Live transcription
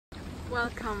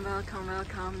Welcome, welcome,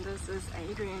 welcome. This is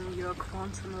Adrian, your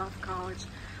quantum love coach.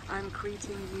 I'm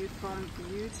greeting you from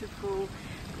beautiful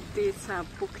Tejakula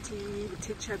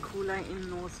in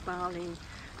North Bali.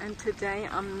 And today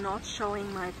I'm not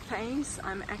showing my face.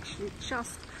 I'm actually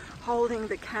just holding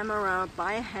the camera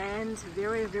by hand,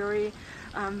 very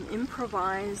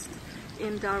improvised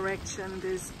in direction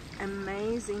this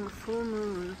amazing full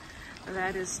moon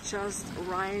that is just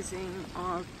rising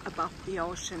above the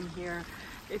ocean here.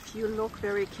 If you look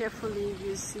very carefully,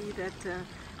 you see that the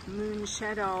moon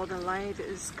shadow, the light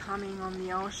is coming on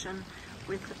the ocean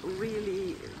with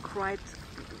really quite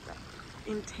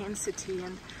intensity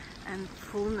and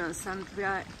fullness, and we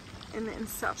are in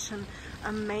such an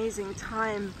amazing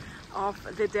time of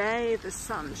the day. The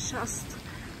sun just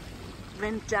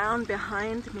went down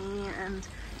behind me and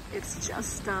it's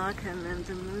just darkened, and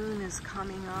the moon is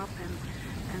coming up and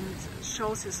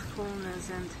shows his fullness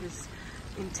and his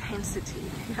intensity.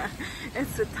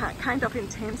 It's a kind of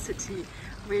intensity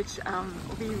which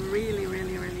we really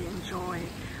enjoy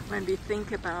when we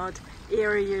think about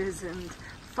Aries and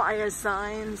fire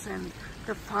signs and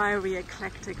the fiery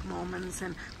eclectic moments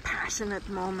and passionate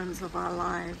moments of our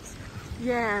lives.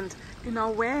 Yeah, and you know,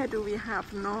 where do we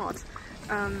have not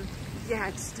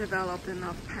yet developed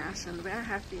enough passion? Where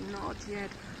have we not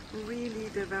yet really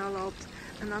developed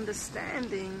an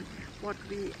understanding what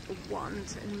we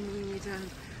want and need,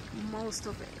 and most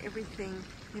of everything,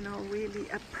 you know, really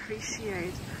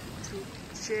appreciate to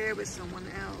share with someone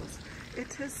else?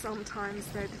 It is sometimes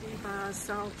that we by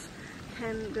ourselves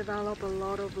can develop a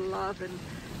lot of love and,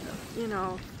 you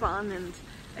know, fun and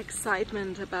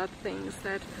excitement about things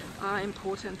that are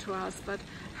important to us, but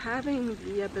having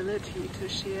the ability to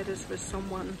share this with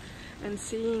someone and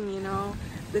seeing, you know,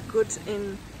 the good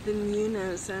in the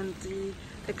newness and the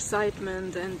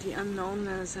excitement and the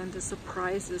unknownness and the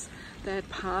surprises that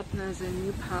partners and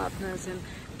new partners and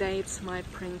dates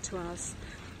might bring to us.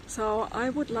 So I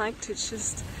would like to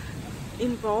just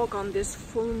invoke on this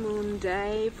full moon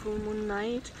day, full moon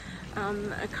night,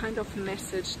 a kind of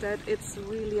message that it's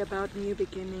really about new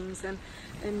beginnings and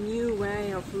a new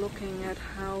way of looking at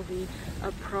how we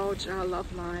approach our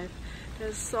love life.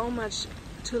 There's so much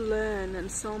to learn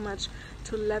and so much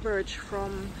to leverage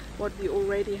from what we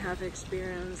already have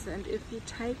experienced, and if we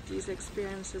take these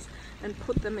experiences and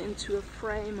put them into a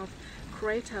frame of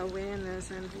greater awareness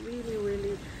and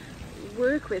really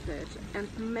work with it and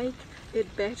make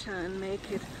it better and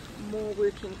make it more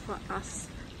working for us,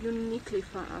 uniquely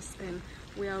for us, then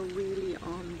we are really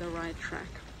on the right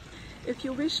track. If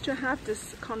you wish to have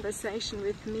this conversation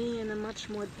with me in a much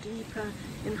more deeper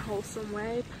and wholesome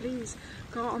way, please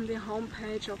go on the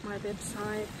homepage of my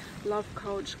website,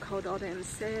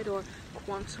 lovecoach.co.nz or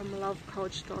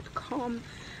quantumlovecoach.com.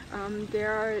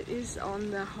 There is on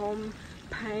the home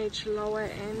page lower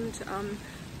end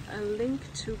a link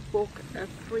to book a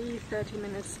free 30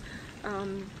 minutes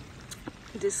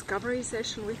discovery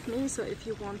session with me. So if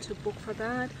you want to book for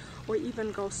that, or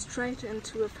even go straight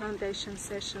into a foundation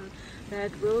session,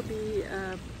 that will be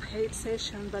a paid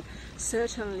session, but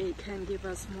certainly can give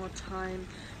us more time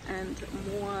and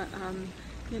more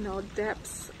you know,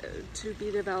 depths to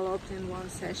be developed in one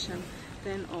session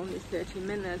than only 30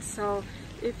 minutes. So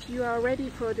if you are ready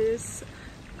for this,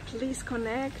 please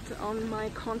connect on my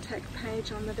contact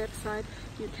page on the website.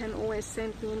 You can always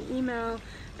send me an email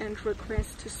and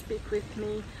request to speak with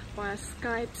me via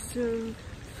Skype, Zoom,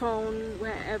 phone,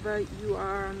 wherever you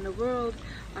are in the world.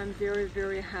 I'm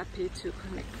very happy to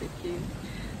connect with you.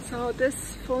 So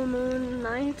this full moon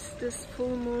night, this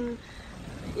full moon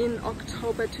in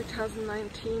October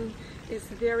 2019 is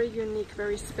very unique,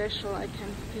 very special. I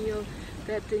can feel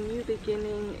that the new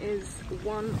beginning is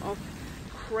one of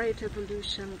great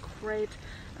evolution, great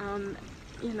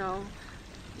you know,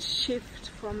 shift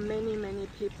for many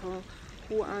people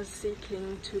who are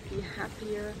seeking to be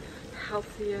happier,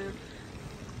 healthier,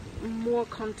 more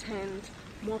content,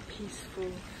 more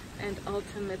peaceful, and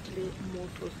ultimately more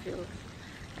fulfilled.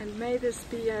 And may this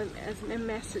be a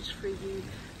message for you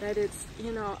that it's,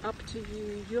 you know, up to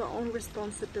you, your own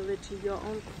responsibility, your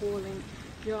own calling,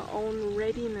 your own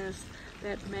readiness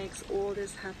that makes all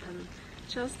this happen.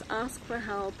 Just ask for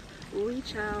help,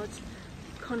 reach out,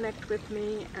 connect with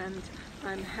me, and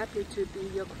I'm happy to be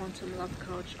your quantum love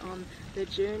coach on the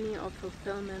journey of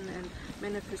fulfillment and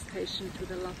manifestation to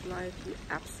the love life you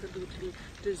absolutely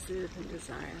deserve and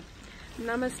desire.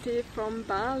 Namaste from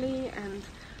Bali, and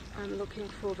I'm looking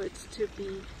forward to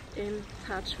be in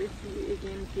touch with you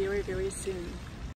again very soon.